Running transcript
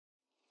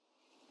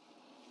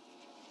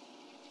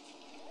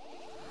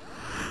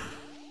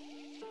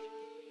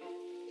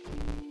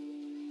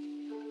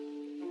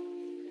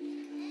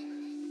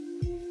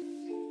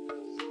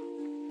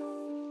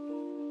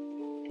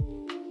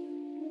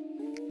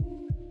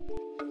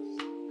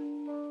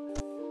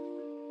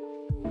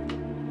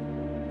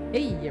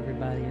Hey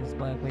everybody, it's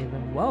Blackwave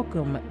and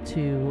welcome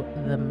to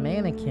the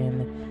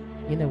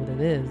Mannequin. You know what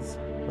it is.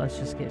 Let's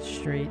just get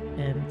straight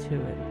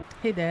into it.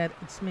 Hey Dad,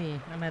 it's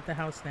me. I'm at the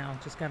house now.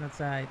 Just got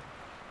inside.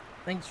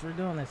 Thanks for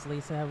doing this,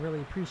 Lisa. I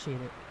really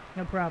appreciate it.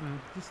 No problem.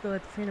 You still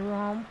at the funeral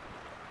home?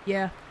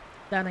 Yeah.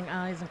 Dotting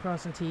I's and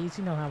crossing T's.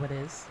 You know how it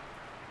is.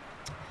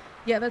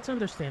 Yeah, that's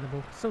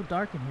understandable. It's so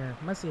dark in here.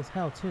 Messy as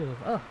hell too.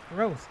 Ugh,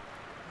 gross.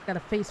 Got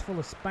a face full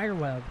of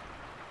spiderweb.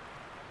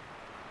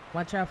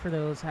 Watch out for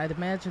those. I'd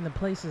imagine the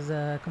place is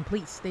a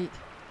complete state.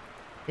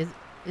 Is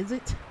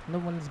it? No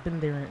one's been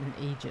there in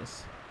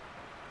ages.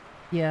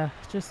 Yeah,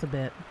 just a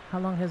bit. How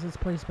long has this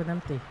place been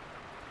empty?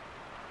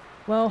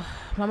 Well,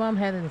 my mom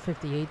had it in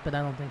 '58, but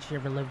I don't think she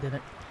ever lived in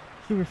it.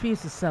 She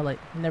refused to sell it.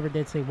 Never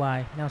did say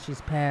why. Now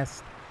she's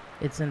passed.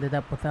 It's ended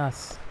up with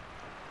us.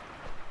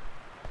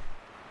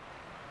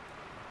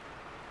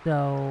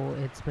 So,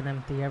 it's been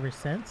empty ever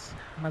since.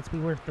 Must be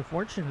worth a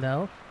fortune,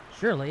 though.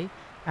 Surely.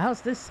 A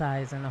house this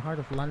size in the heart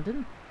of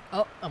London?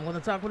 Oh, I'm going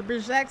to talk with a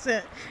British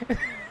accent.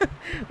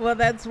 Well,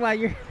 that's why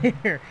you're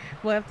here.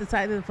 We'll have to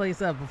tidy the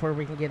place up before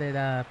we can get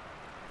it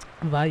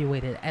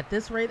evaluated. At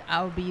this rate,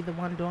 I'll be the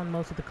one doing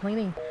most of the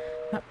cleaning.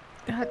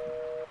 God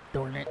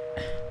darn it.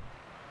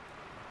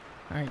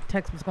 Alright,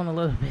 text was going a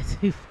little bit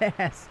too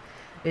fast.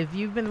 If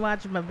you've been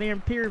watching my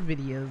vampire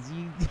videos,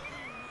 you...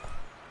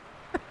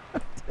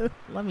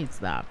 Let me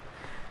stop.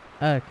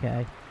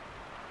 Okay.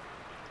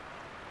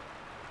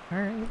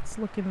 Alright, it's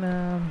looking,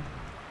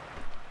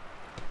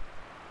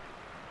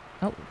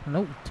 Oh,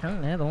 no,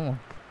 turn that on.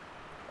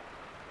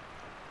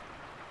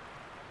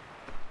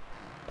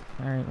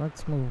 Alright,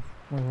 let's move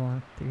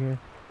on through here.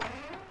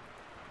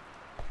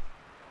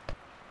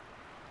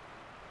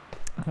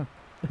 Oh,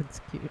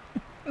 that's cute.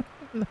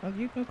 No,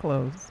 you can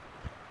close.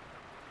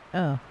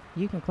 Oh,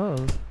 you can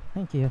close.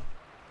 Thank you.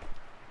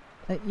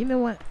 You know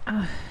what?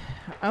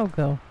 I'll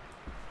go.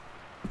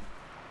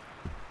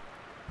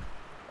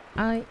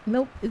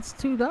 Nope, it's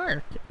too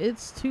dark.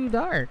 It's too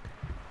dark.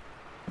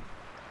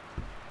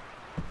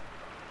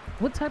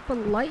 What type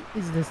of light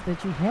is this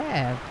that you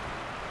have?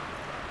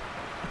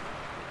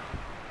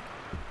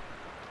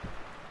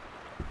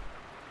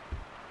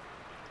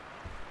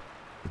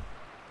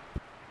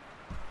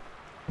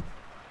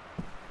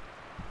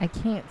 I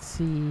can't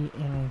see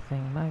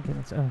anything. My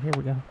goodness. Oh, here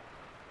we go.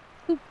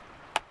 Boop.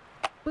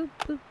 Boop,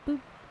 boop, boop.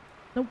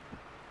 Nope.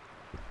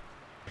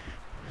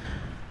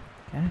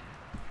 Okay.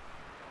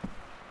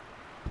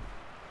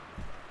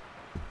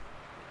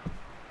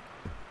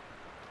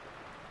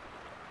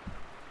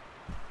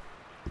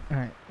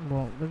 Alright,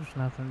 well, there's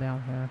nothing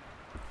down here.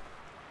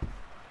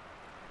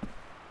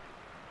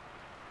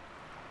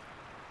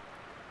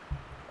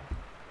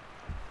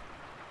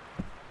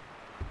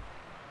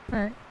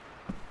 Alright.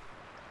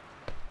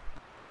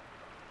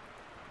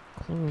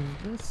 Close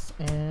this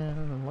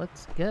and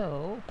let's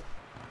go.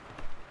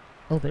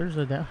 Oh, there's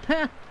a down.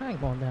 Ha! I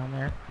ain't going down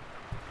there.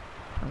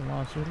 I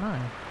lost your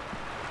mind.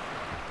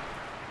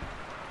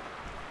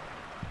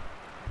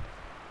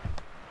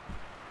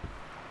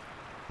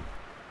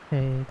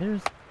 Okay,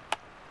 there's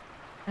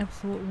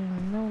absolutely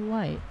no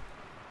light.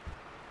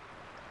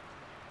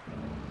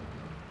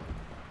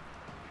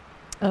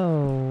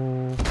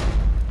 Oh.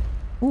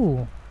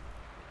 Ooh.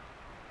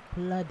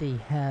 Bloody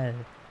hell.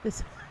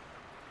 This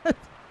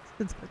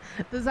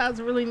this house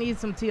really needs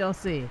some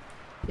TLC.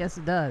 Yes,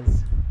 it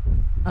does.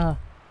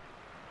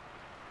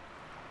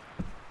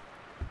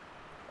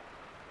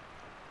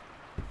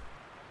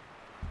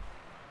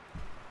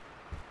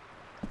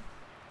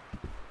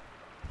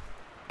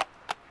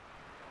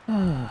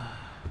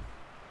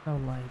 No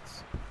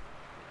lights.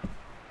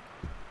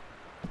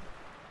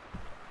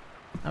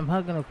 I'm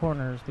hugging the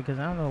corners because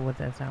I don't know what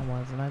that sound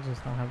was and I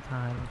just don't have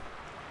time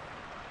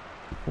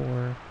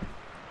for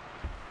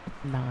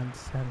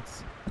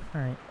nonsense.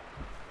 Alright.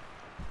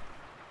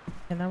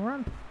 Can I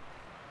run?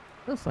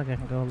 Looks like I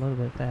can go a little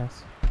bit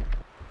fast.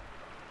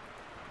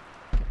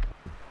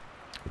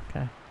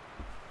 Okay.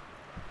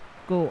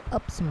 Go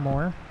up some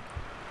more.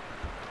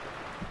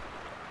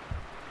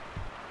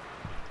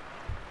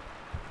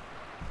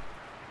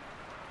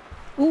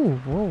 Ooh,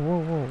 whoa, whoa,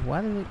 whoa.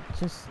 Why did it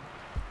just...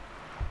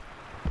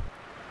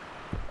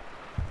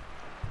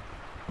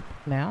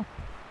 Now?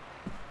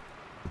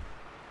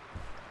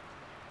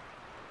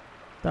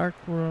 Dark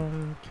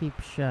room, keep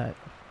shut.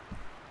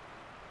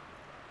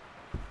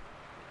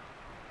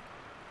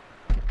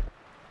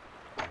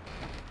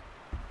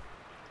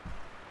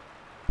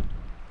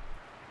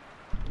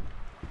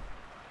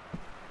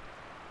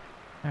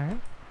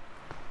 Alright.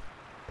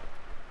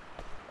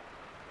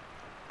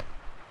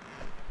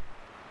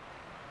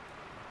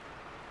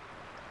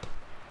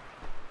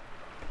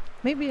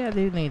 Maybe I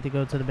do need to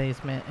go to the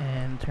basement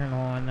and turn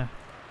on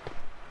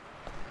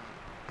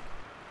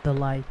the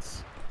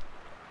lights.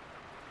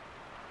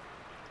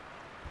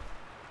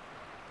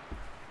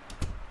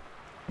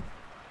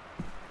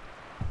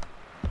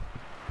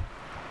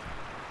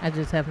 I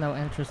just have no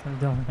interest in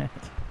doing it.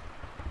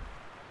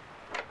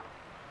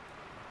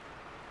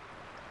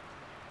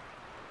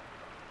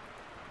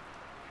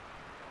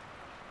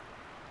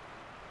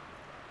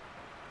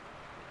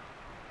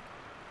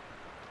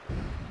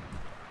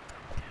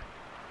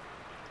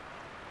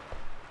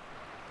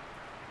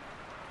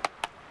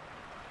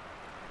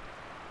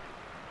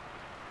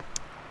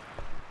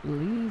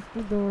 Leave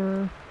the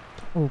door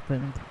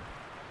opened.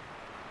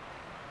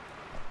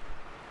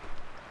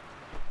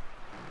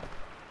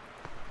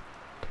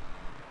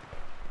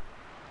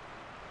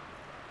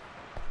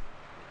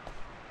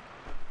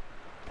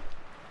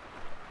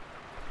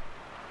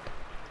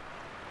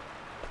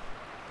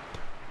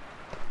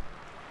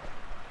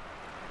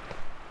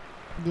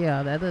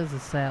 Yeah, that is a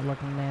sad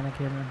looking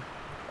mannequin.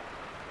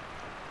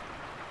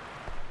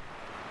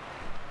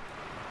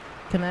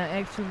 Can I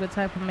ask you what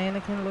type of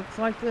mannequin looks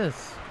like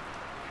this?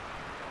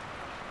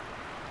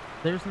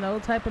 There's no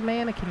type of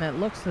mannequin that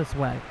looks this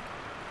way.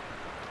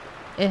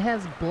 It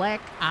has black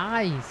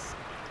eyes.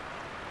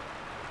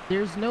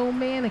 There's no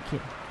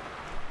mannequin.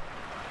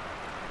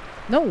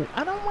 No,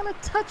 I don't want to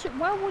touch it.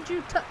 Why would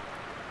you touch?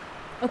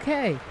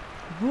 Okay,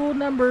 rule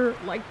number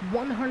like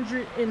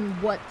 100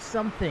 and what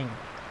something.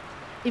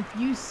 If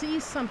you see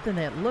something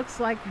that looks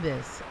like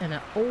this in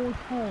an old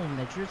home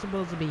that you're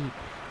supposed to be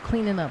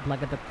cleaning up,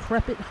 like a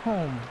decrepit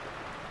home,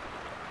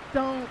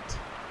 don't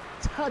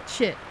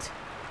touch it.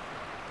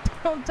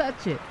 Don't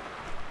touch it.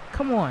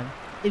 Come on.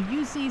 If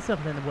you see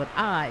something with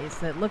eyes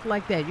that look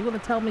like that, you're going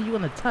to tell me you're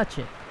going to touch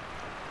it.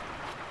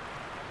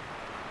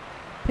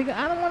 Pick it.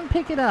 I don't want to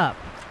pick it up.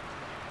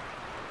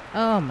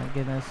 Oh my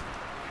goodness.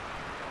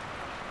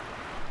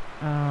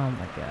 Oh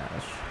my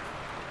gosh.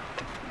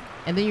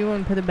 And then you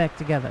want to put it back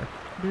together.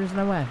 There's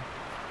no way.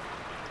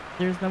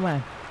 There's no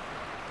way.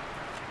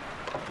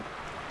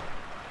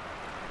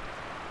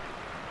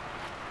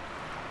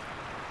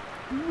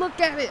 Look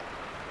at it.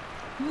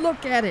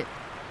 Look at it.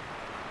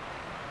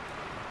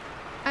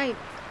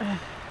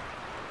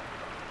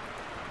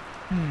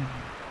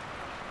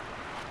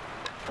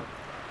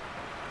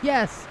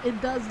 Yes, it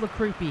does look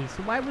creepy.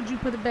 So why would you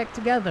put it back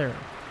together?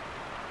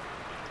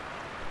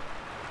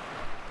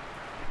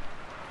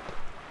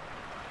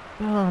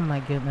 Oh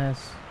my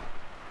goodness.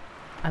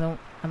 I don't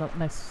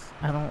mess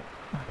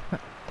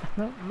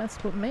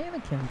with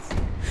mannequins.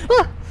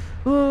 Ah!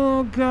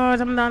 Oh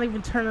god, I'm not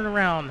even turning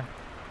around.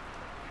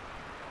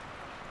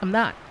 I'm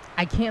not.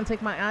 I can't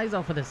take my eyes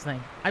off of this thing.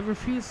 I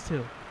refuse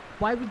to.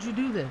 Why would you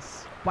do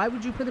this? Why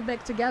would you put it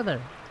back together?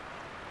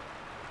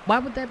 Why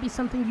would that be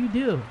something you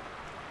do?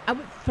 I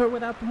would throw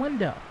it out the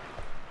window.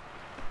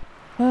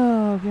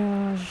 Oh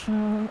gosh.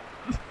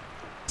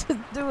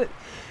 Just do it.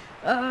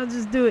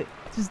 Just do it.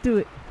 Just do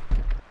it.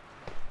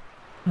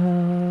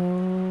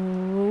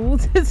 Oh,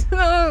 this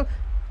no.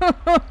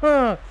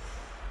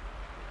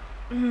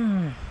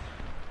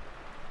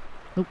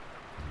 Nope.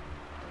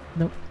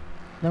 Nope.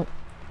 Nope.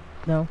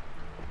 No.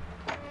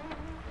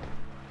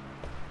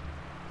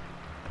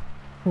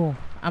 Cool.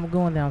 I'm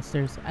going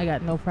downstairs. I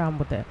got no problem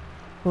with that.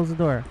 Close the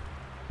door.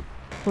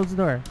 Close the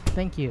door.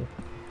 Thank you.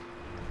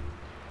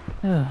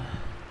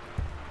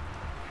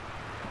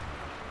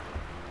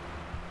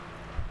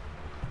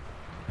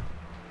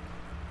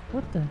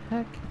 What the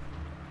heck?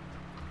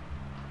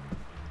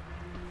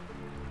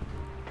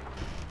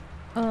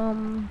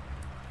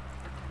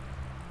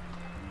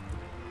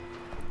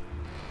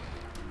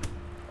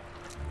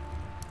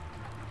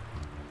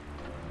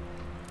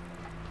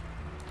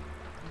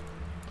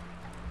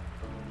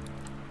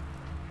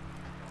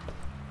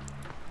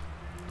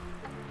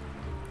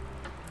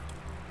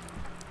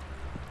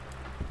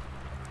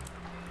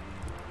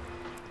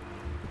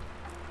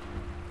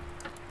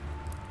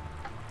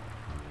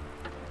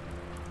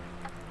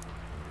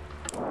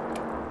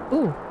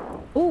 Ooh.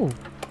 Ooh.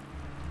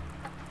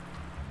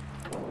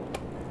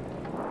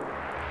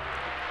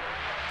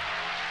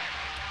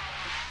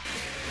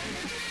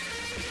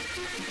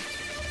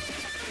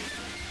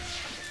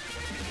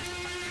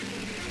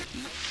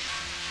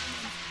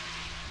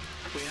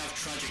 We have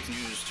tragic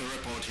news to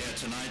report here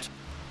tonight.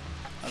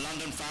 A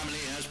London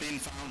family has been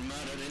found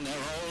murdered in their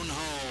own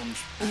homes.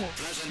 At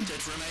present,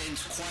 it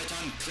remains quite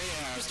unclear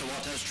as to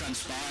what has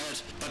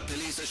transpired, but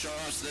police assure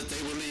us that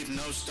they will leave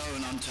no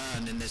stone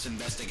unturned in this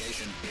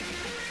investigation.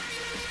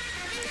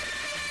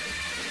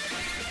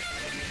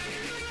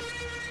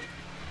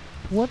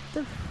 What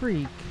the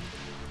freak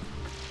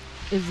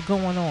is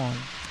going on?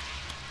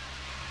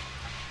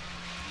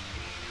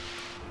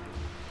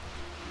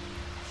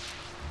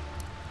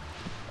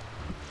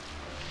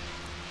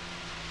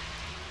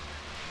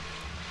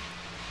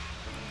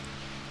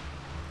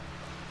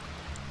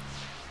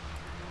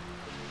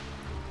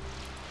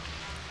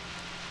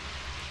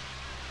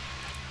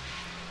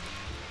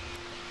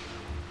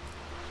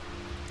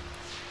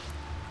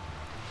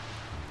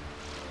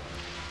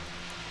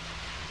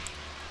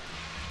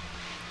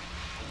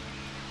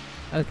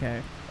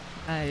 Okay,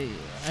 I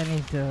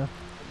need to.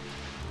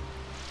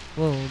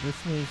 Whoa,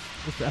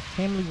 a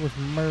family was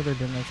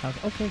murdered in this house.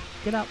 Okay,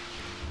 get out,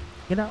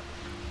 get out.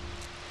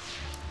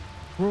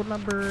 Rule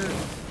number.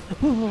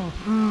 Ooh,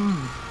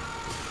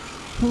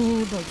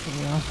 Ooh, don't turn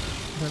around.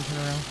 Don't turn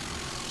around.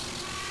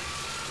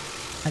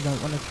 I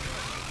don't want to.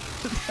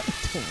 I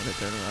don't want to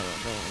turn around. I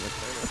don't want to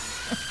turn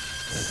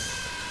around.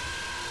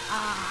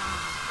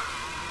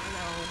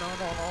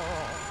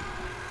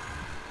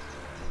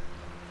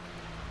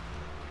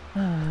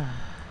 No.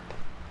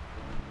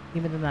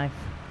 Give me the knife.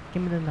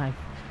 Give me the knife.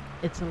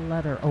 It's a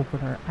letter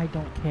opener. I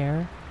don't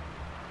care.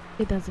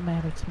 It doesn't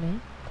matter to me.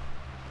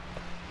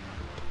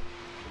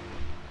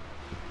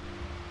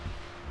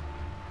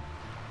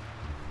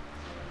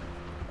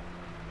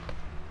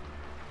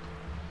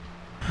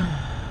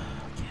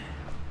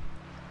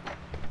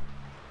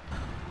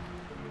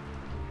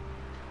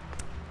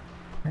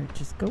 Alright,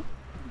 just go.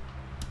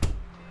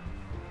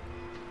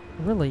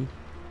 Really?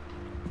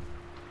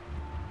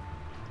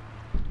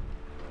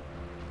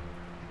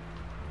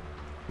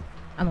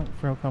 I don't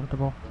feel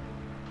comfortable.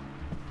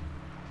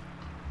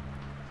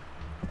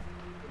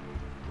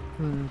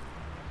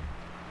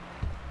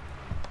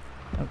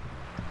 Oh.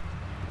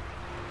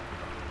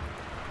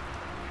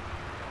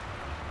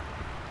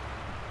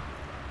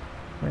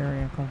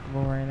 Very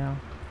uncomfortable right now.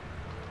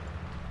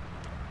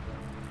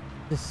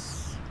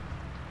 This...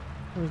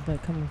 Where's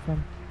that coming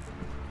from?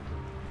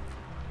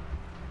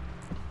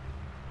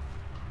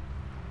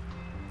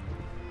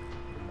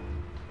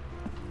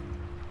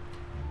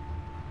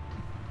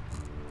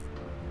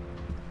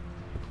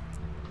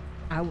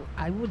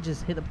 I would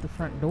just hit up the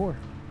front door.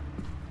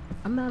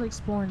 I'm not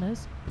exploring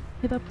this.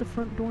 Hit up the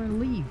front door and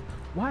leave.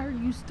 Why are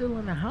you still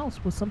in the house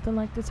with something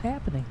like this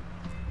happening?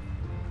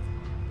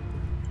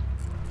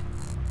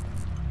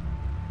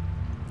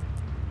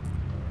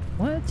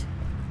 What?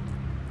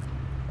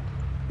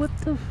 What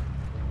the f...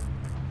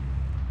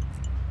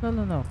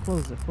 No.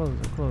 Close it.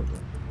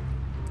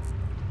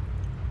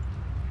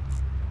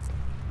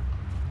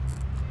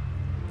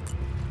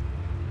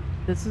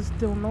 This is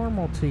still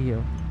normal to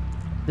you.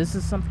 This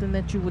is something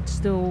that you would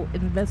still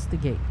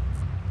investigate.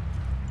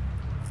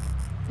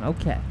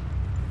 Okay.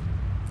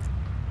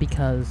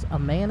 Because a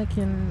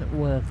mannequin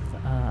with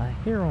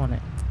hair on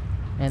it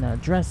and a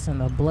dress in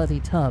a bloody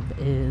tub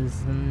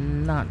is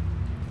not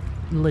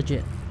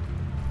legit.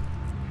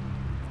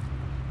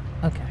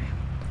 Okay.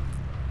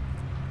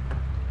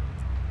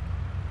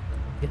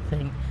 Good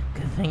thing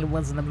it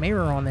wasn't a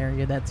mirror on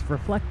there that's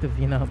reflective,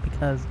 you know,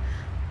 because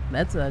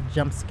that's a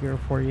jump scare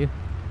for you.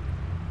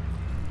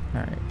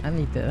 Alright, I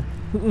need to...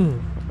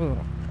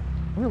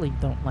 really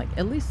don't like...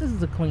 At least this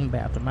is a clean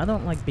bathroom. I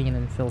don't like being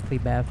in filthy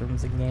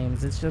bathrooms in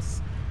games. It's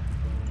just...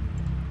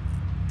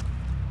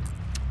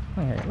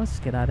 Alright, let's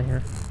get out of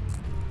here.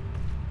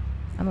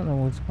 I don't know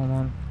what's going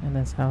on in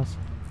this house.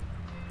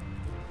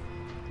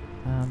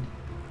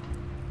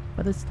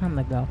 But it's time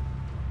to go.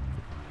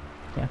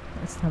 Yeah,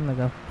 it's time to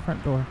go.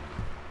 Front door.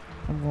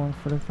 I'm going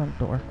for the front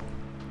door.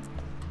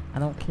 I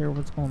don't care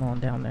what's going on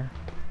down there.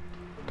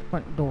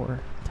 Front door.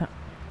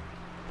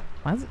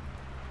 Why is it?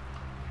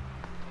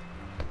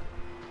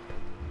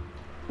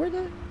 Where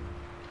the...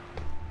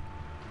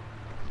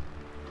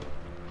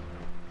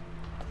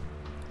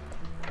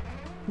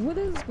 What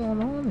is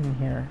going on in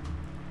here?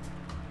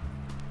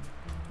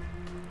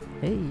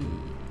 Hey.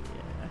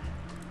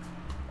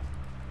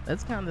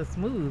 That's kind of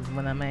smooth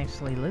when I'm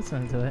actually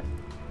listening to it.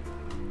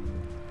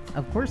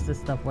 Of course this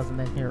stuff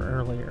wasn't in here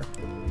earlier.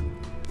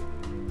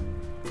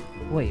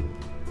 Wait.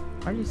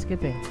 Why are you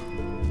skipping?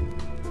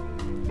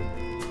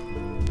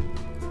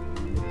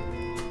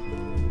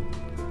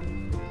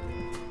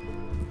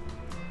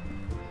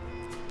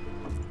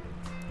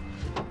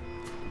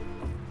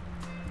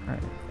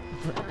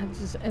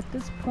 At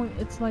this point,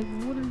 it's like,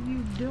 what are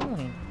you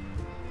doing?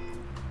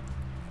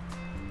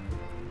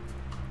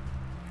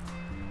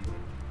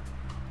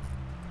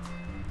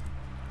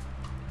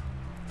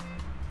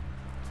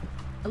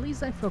 At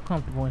least I feel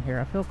comfortable in here.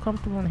 I feel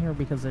comfortable in here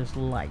because there's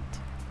light.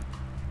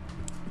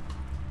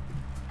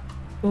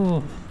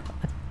 Ooh.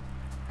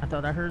 I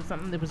thought I heard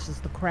something. It was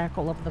just the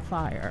crackle of the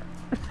fire.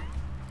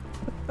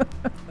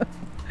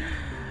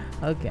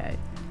 Okay.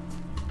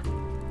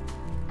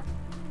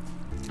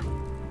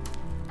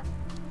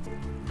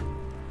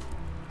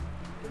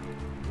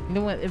 You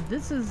know what, if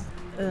this is,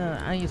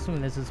 I assume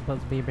this is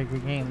supposed to be a bigger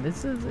game.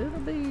 It'll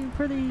be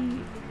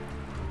pretty,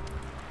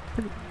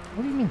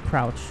 what do you mean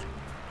crouch?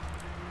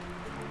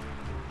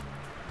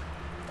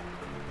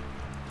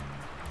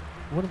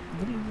 What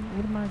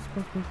am I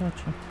supposed to be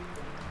touching?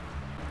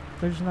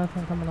 There's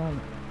nothing coming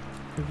on.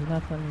 There's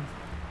nothing.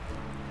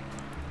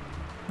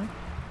 Huh?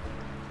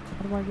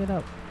 How do I get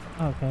up?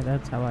 Okay,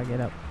 that's how I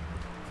get up.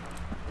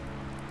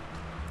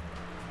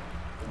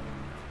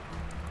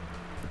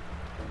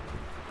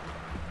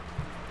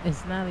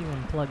 It's not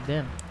even plugged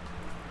in.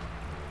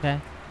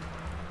 Okay?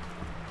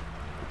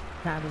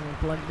 Not even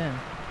plugged in.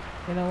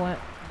 You know what?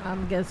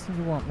 I'm guessing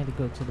you want me to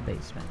go to the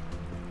basement.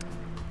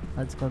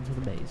 Let's go to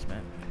the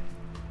basement.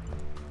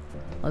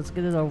 Let's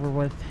get it over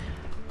with.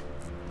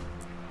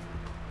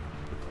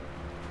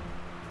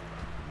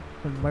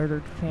 The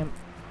murdered fam...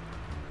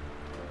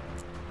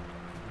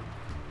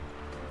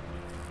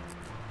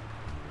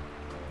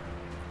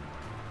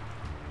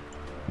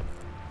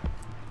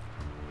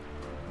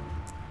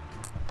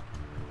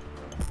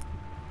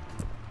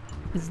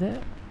 Is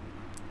that...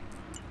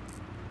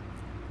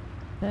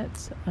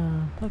 That's,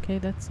 okay,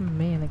 that's a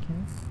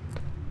mannequin.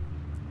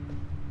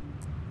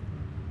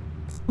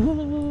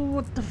 Ooh,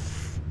 what the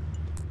f...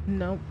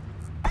 Nope.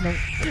 Nope.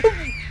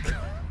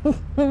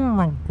 Oh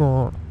my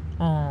god.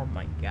 Oh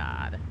my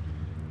god.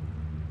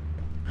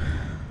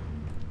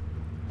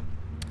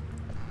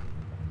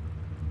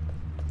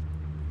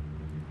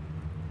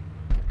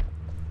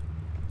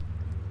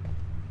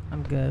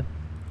 I'm good.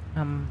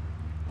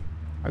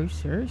 Are you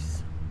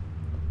serious?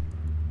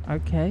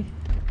 Okay.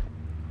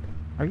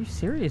 Are you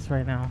serious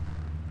right now?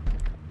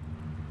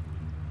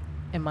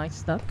 Am I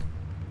stuck?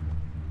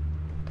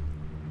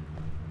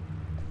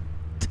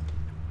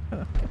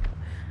 I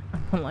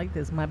don't like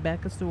this. My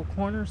back is to a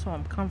corner, so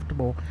I'm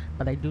comfortable,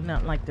 but I do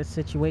not like this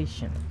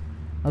situation.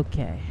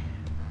 Okay.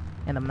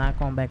 And I'm not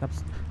going back up.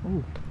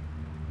 Ooh.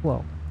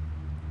 Whoa.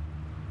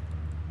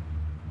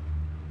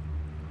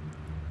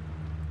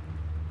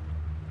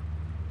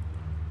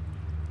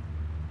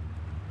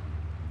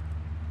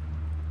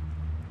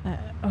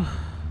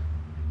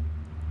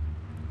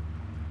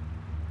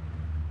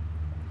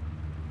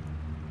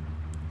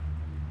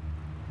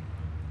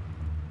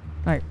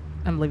 Alright,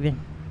 I'm leaving.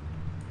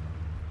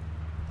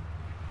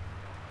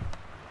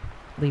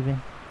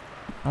 Leaving.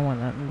 I want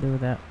nothing to do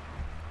with that.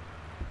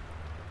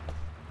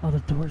 Oh, the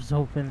door's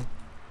open.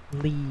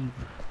 Leave.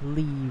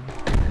 Leave.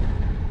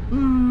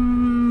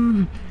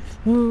 Oh,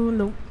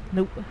 nope.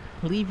 Nope.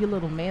 Leave your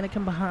little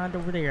mannequin behind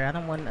over there. I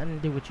don't want nothing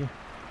to do with you.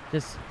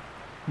 Just,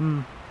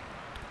 I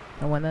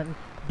don't want nothing.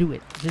 Do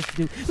it. Just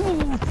do.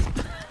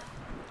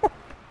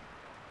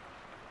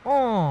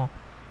 Oh.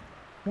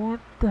 What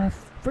the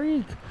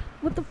freak?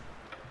 What the?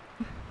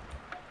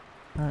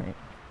 Alright.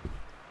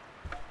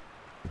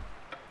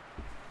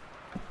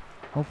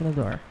 Open the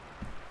door.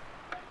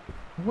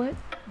 What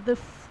the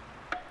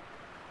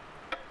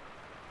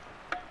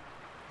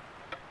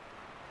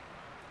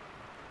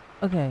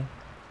Okay.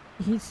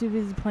 He's too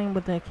busy playing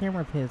with that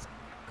camera of his.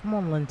 Come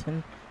on,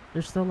 Linton.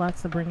 There's still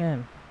lots to bring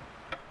in.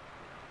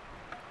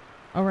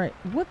 Alright.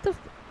 What the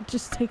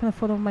just taking a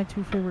photo of my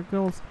two favorite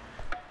girls.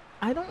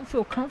 I don't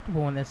feel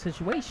comfortable in this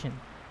situation.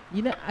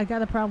 You know, I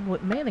got a problem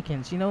with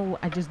mannequins. You know,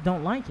 I just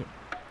don't like it.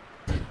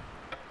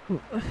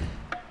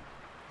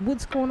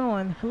 What's going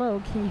on?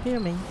 Hello, can you hear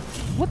me?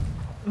 What?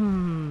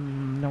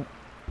 Nope.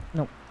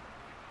 Nope.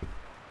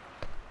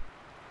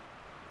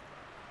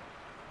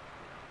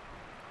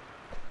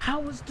 How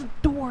was the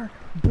door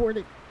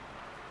boarded?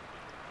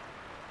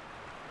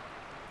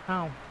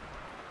 How?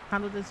 How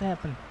did this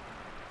happen?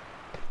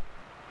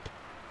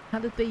 How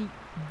did they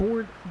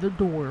board the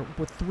door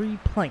with 3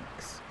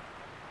 planks?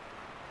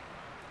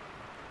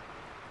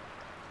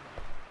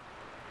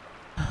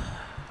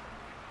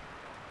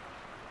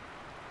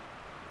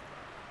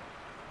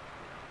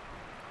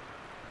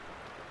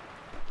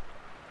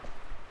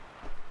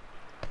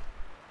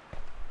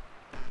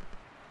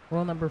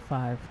 Rule number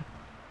 5.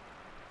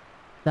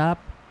 Stop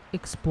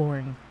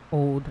exploring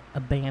old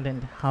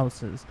abandoned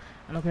houses.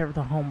 I don't care if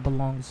the home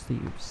belongs to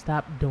you.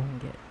 Stop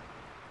doing it.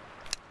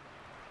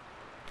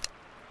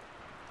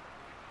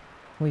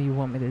 What do you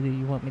want me to do?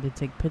 You want me to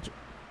take pictures?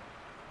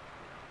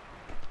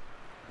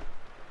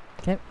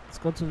 Okay, let's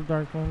go to the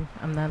dark room.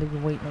 I'm not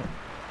even waiting.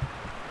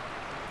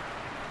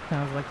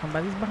 Sounds like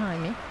somebody's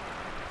behind me.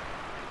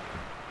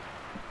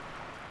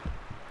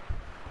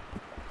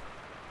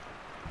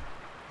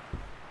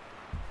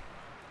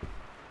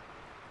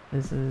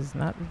 This is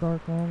not the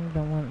dark room.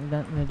 Don't want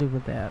nothing to do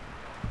with that.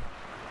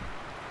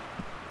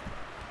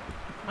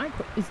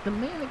 Michael, is the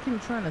mannequin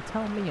trying to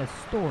tell me a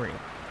story?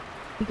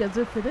 Because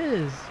if it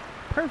is,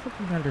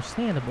 perfectly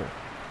understandable.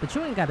 But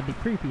you ain't got to be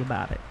creepy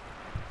about it.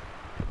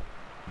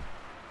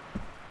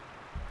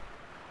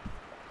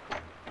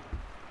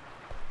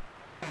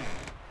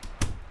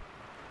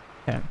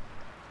 Okay.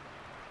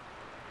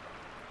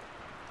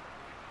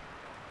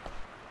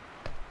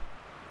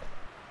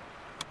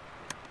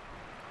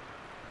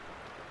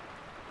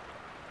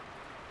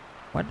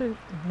 What do?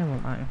 Never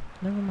mind.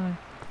 Never mind.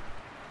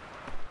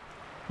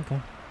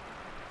 Okay.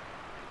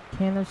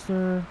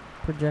 Canister,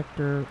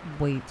 projector,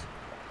 weight,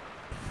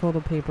 photo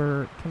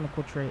paper,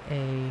 chemical tray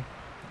A,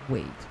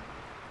 weight.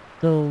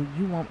 So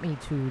you want me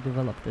to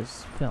develop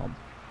this film.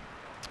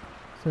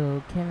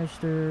 So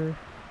canister,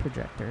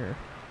 projector.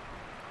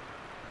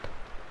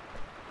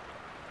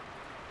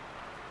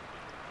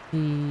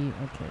 C,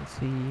 okay,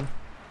 C.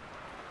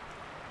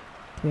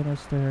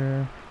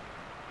 Canister.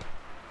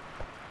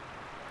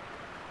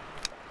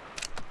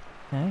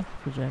 Okay,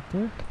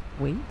 projector,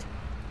 weight.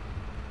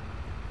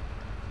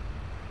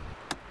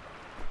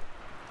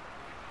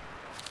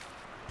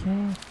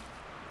 Okay,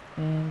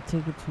 and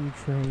take it to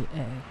tray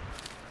A.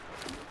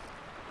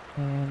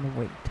 And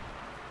weight.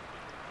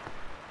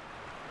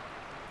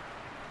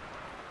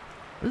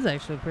 This is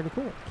actually pretty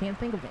cool. Can't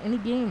think of any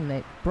game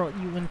that brought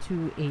you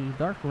into a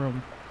dark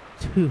room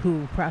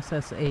to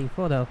process a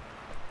photo.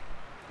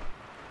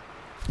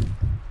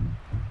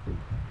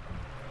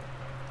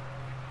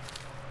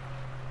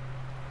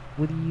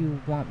 What do you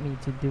want me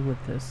to do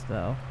with this,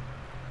 though?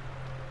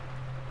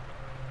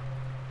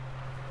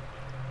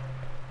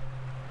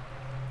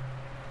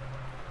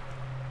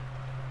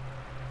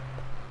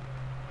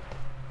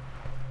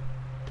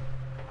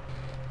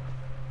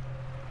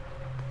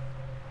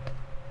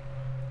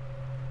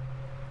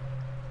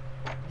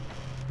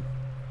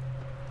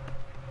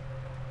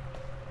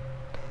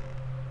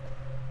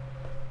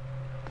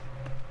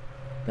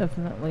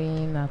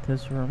 Definitely not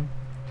this room.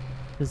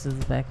 This is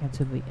back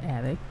into the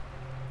attic.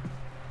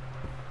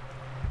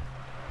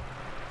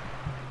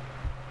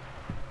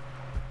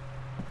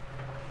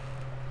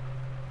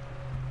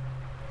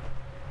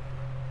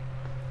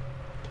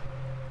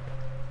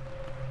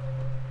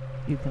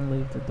 You can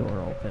leave the door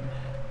open.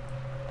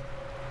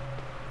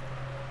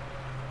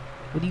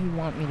 What do you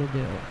want me to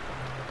do?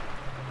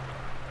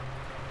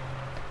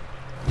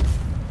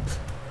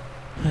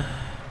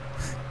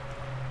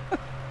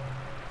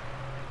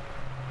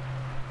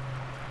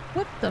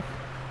 What the?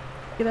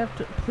 Get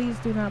after. Please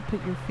do not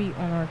put your feet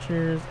on our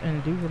chairs,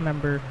 and do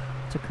remember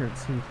to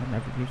curtsy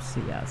whenever you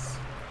see us.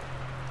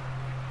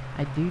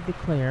 I do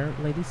declare,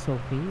 Lady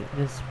Sophie,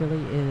 this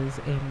really is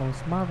a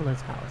most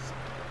marvelous house.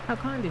 How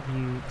kind of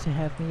you to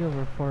have me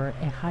over for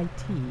a high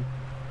tea.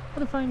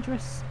 What a fine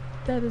dress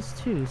that is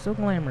too, so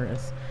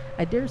glamorous.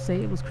 I dare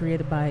say it was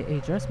created by a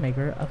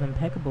dressmaker of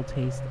impeccable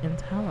taste and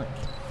talent.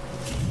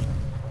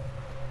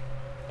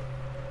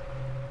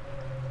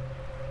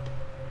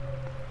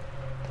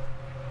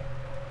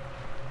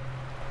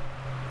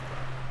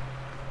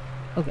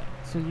 Okay,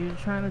 so you're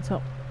trying to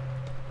tell...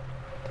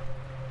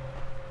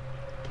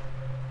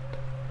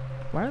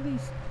 Why are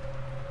these...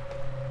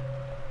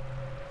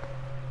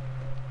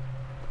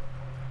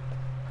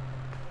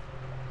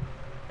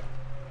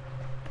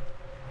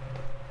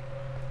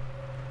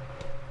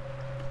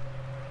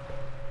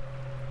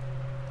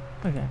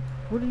 Okay,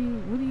 what are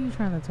you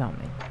trying to tell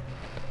me?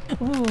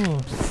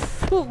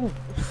 Oh.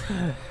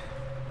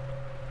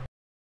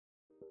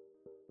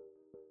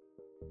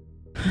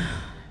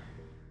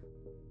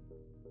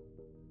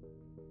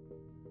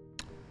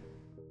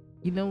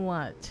 You know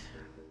what?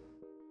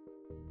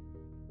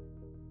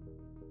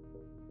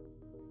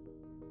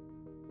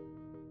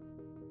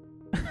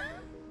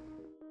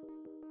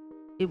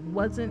 It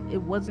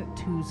wasn't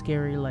too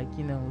scary, like,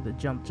 you know, the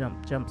jump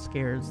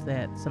scares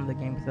that some of the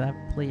games that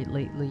I've played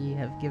lately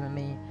have given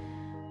me.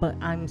 But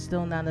I'm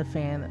still not a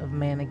fan of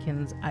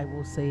mannequins. I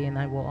will say, and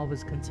I will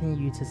always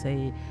continue to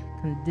say,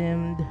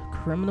 Condemned,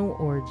 Criminal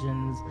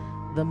Origins,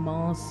 the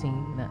Mall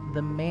Scene,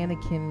 the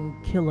Mannequin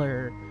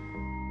Killer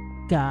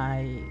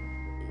guy.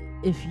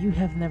 If you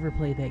have never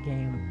played that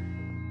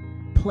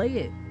game, play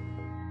it.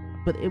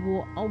 But it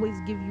will always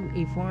give you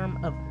a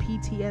form of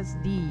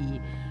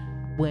PTSD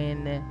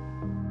when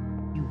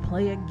you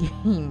play a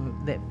game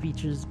that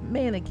features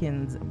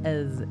mannequins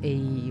as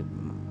a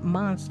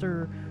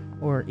monster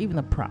or even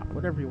a prop,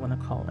 whatever you want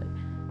to call it.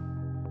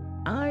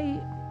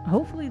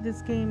 Hopefully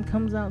this game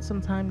comes out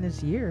sometime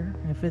this year.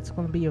 If it's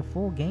going to be a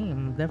full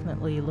game,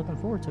 definitely looking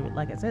forward to it.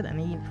 Like I said, I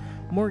need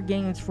more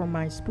games for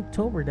my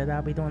Spooktober that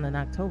I'll be doing in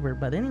October.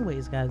 But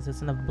anyways, guys,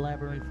 that's enough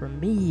blabbering from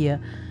me.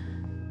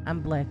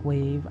 I'm Black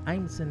Wave.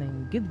 I'm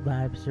sending good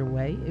vibes your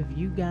way. If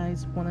you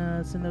guys want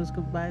to send those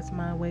good vibes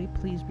my way,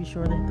 please be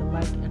sure to hit the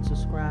like and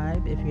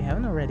subscribe if you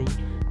haven't already.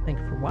 Thank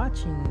you for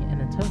watching,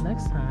 and until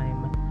next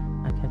time,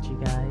 I'll catch you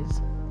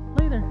guys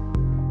later.